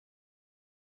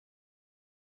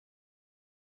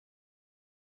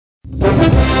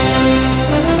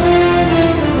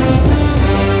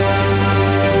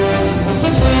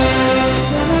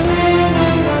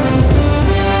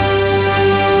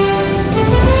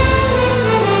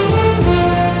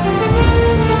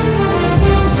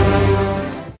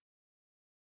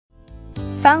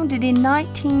Founded in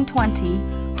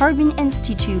 1920, Harbin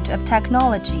Institute of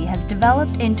Technology has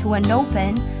developed into an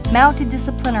open,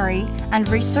 multidisciplinary, and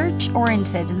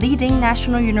research-oriented leading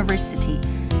national university,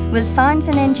 with science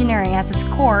and engineering as its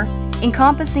core,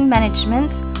 encompassing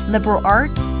management, liberal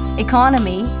arts,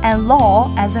 economy, and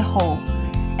law as a whole.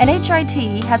 And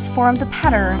HIT has formed the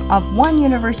pattern of one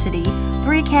university,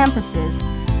 three campuses: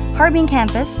 Harbin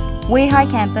Campus,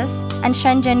 Weihai Campus, and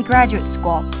Shenzhen Graduate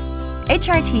School.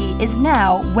 HIT is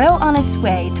now well on its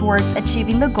way towards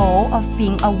achieving the goal of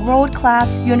being a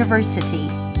world-class university.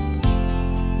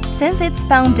 Since its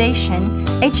foundation,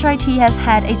 HIT has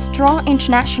had a strong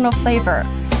international flavor.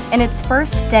 In its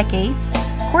first decades,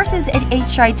 courses at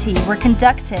HIT were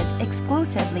conducted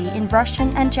exclusively in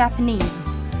Russian and Japanese.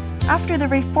 After the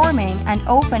reforming and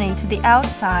opening to the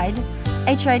outside,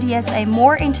 HIT has a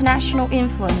more international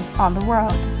influence on the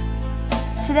world.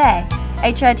 Today,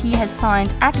 HIT has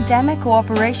signed academic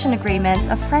cooperation agreements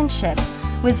of friendship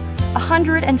with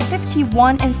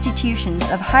 151 institutions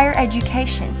of higher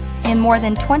education in more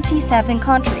than 27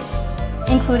 countries,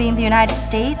 including the United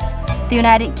States, the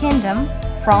United Kingdom,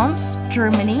 France,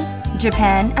 Germany,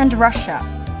 Japan, and Russia.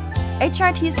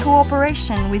 HIT's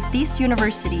cooperation with these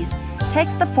universities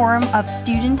takes the form of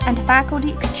student and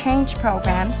faculty exchange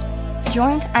programs,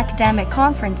 joint academic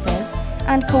conferences,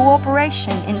 and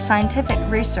cooperation in scientific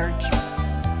research.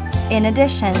 In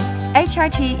addition,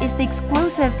 HIT is the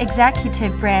exclusive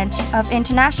executive branch of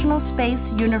International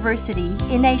Space University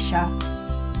in Asia.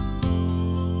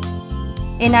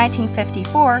 In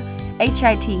 1954,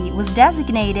 HIT was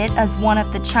designated as one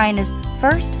of the China's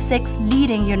first 6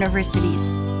 leading universities.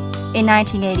 In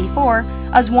 1984,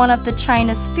 as one of the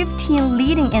China's 15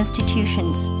 leading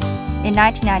institutions. In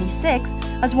 1996,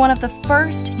 as one of the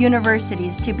first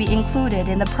universities to be included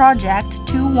in the Project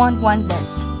 211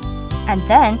 list. And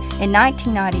then, in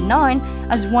 1999,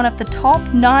 as one of the top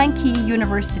 9 key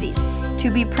universities to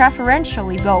be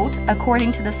preferentially voted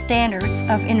according to the standards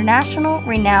of international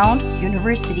renowned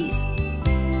universities.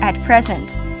 At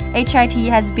present, HIT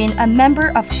has been a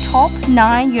member of top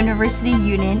 9 university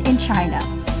union in China.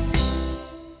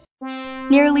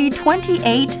 Nearly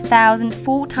 28,000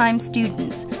 full-time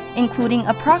students, including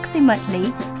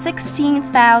approximately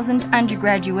 16,000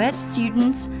 undergraduate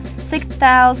students,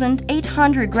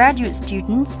 6,800 graduate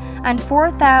students, and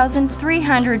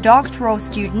 4,300 doctoral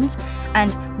students,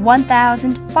 and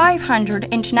 1,500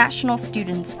 international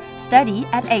students study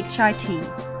at HIT.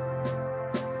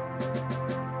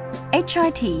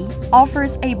 HIT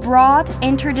offers a broad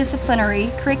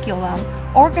interdisciplinary curriculum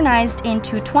organized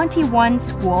into 21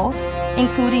 schools,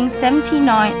 including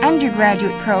 79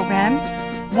 undergraduate programs,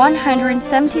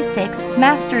 176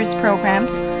 master's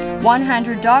programs,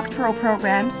 100 doctoral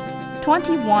programs,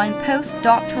 21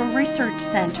 postdoctoral research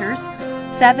centers,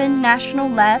 7 national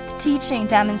lab teaching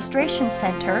demonstration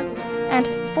center, and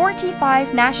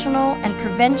 45 national and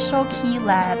provincial key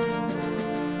labs.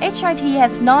 HIT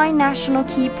has 9 national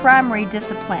key primary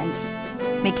disciplines: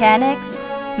 mechanics,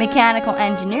 mechanical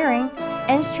engineering,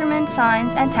 instrument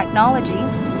science and technology,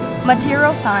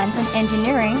 material science and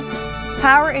engineering,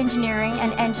 power engineering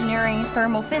and engineering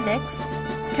thermophysics,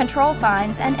 control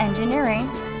science and engineering,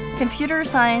 computer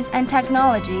science and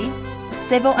technology,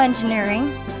 civil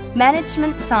engineering,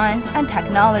 management science and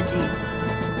technology.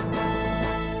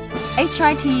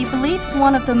 HIT believes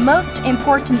one of the most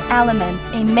important elements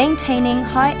in maintaining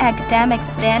high academic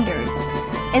standards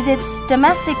is its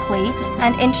domestically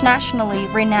and internationally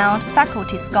renowned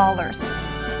faculty scholars.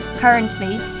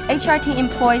 Currently, HIT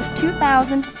employs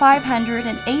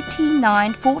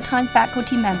 2,589 full-time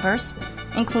faculty members,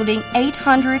 including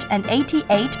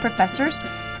 888 professors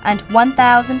and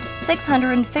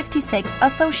 1,656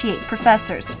 associate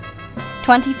professors,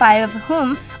 25 of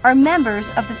whom are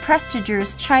members of the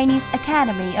prestigious Chinese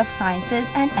Academy of Sciences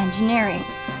and Engineering,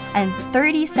 and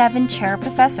 37 chair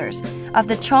professors of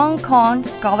the Chong Kong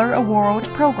Scholar Award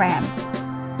program.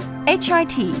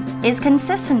 HIT is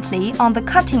consistently on the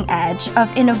cutting edge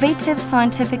of innovative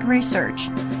scientific research,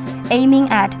 aiming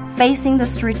at facing the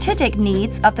strategic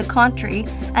needs of the country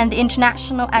and the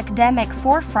international academic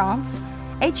forefronts.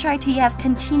 HIT has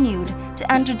continued to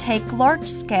undertake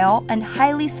large-scale and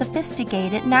highly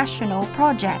sophisticated national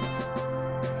projects.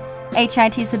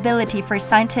 HIT's ability for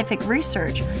scientific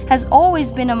research has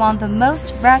always been among the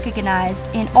most recognized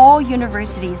in all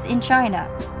universities in China.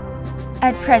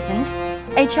 At present,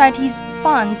 HIT's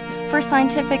funds for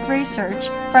scientific research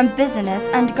from business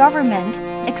and government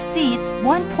exceeds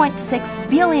 1.6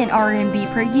 billion RMB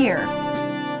per year.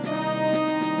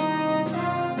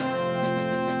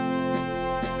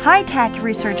 High-tech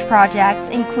research projects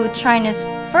include China's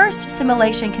first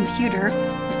simulation computer,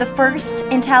 the first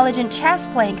intelligent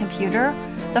chess-playing computer,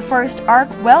 the first arc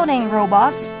welding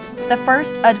robots, the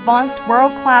first advanced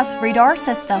world-class radar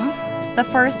system, the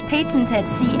first patented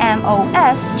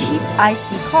CMOS chip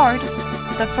IC card,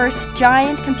 the first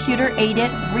giant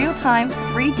computer-aided real-time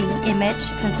 3D image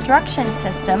construction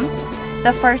system,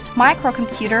 the first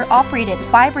microcomputer-operated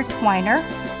fiber twiner,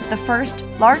 the first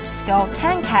large-scale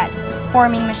TanCAD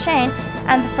forming machine,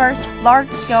 and the first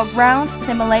large-scale ground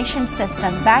simulation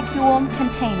system vacuum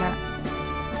container.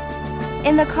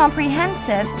 In the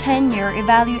comprehensive 10-year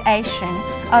evaluation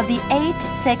of the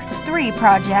 863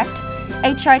 project,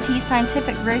 HIT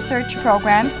scientific research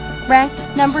programs ranked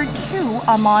number 2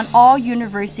 among all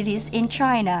universities in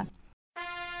China.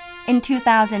 In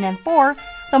 2004,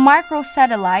 the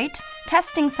microsatellite,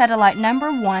 testing satellite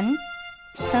number 1,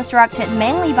 constructed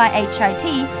mainly by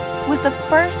HIT, was the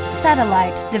first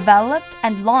satellite developed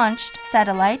and launched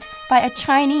satellite by a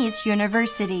Chinese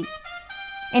university.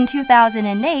 In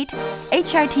 2008,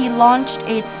 HIT launched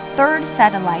its third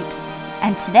satellite,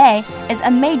 and today is a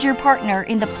major partner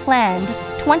in the planned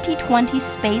 2020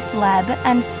 Space Lab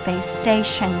and Space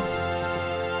Station.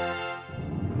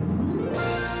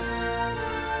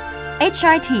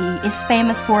 HIT is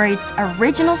famous for its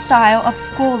original style of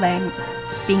schooling,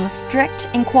 being strict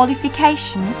in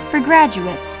qualifications for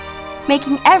graduates,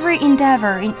 making every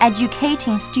endeavor in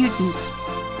educating students.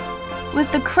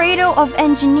 With the cradle of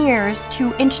engineers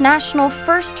to international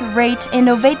first-rate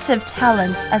innovative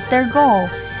talents as their goal,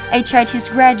 HIT's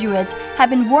graduates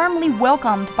have been warmly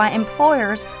welcomed by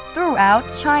employers throughout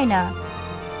China.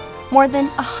 More than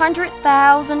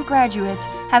 100,000 graduates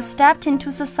have stepped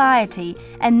into society,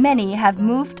 and many have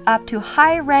moved up to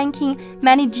high-ranking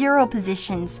managerial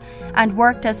positions and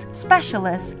worked as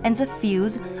specialists in the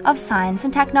fields of science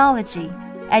and technology,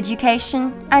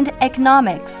 education, and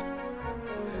economics.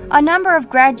 A number of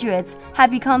graduates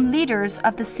have become leaders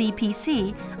of the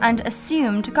CPC and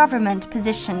assumed government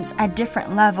positions at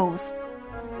different levels.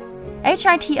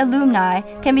 HIT alumni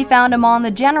can be found among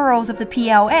the generals of the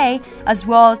PLA as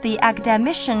well as the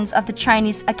academicians of the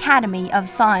Chinese Academy of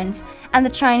Science and the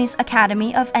Chinese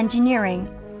Academy of Engineering.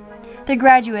 The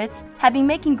graduates have been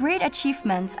making great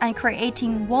achievements and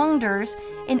creating wonders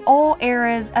in all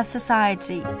areas of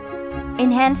society,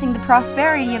 enhancing the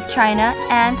prosperity of China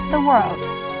and the world.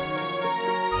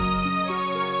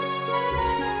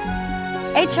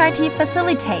 HIT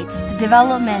facilitates the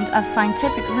development of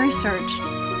scientific research,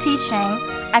 teaching,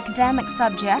 academic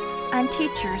subjects, and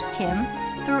teachers' team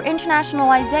through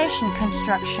internationalization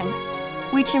construction,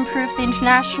 which improves the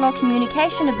international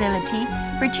communication ability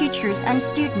for teachers and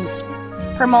students,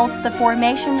 promotes the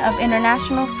formation of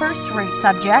international first-rate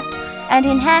subject, and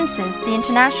enhances the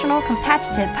international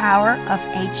competitive power of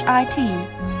HIT.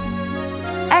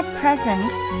 At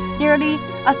present, nearly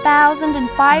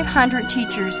 1,500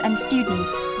 teachers and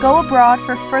students go abroad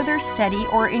for further study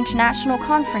or international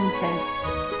conferences.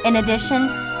 In addition,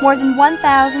 more than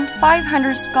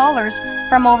 1,500 scholars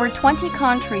from over 20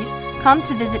 countries come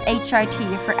to visit HIT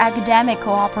for academic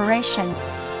cooperation.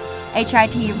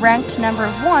 HIT ranked number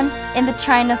 1 in the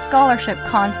China Scholarship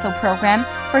Council program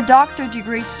for doctorate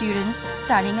degree students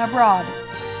studying abroad.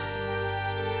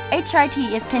 HIT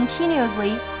is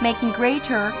continuously making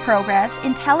greater progress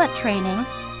in talent training,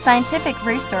 scientific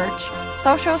research,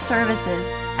 social services,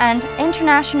 and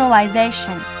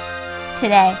internationalization.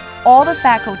 Today, all the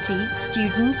faculty,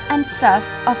 students, and staff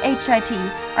of HIT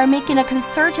are making a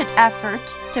concerted effort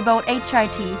to build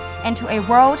HIT into a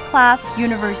world-class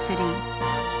university.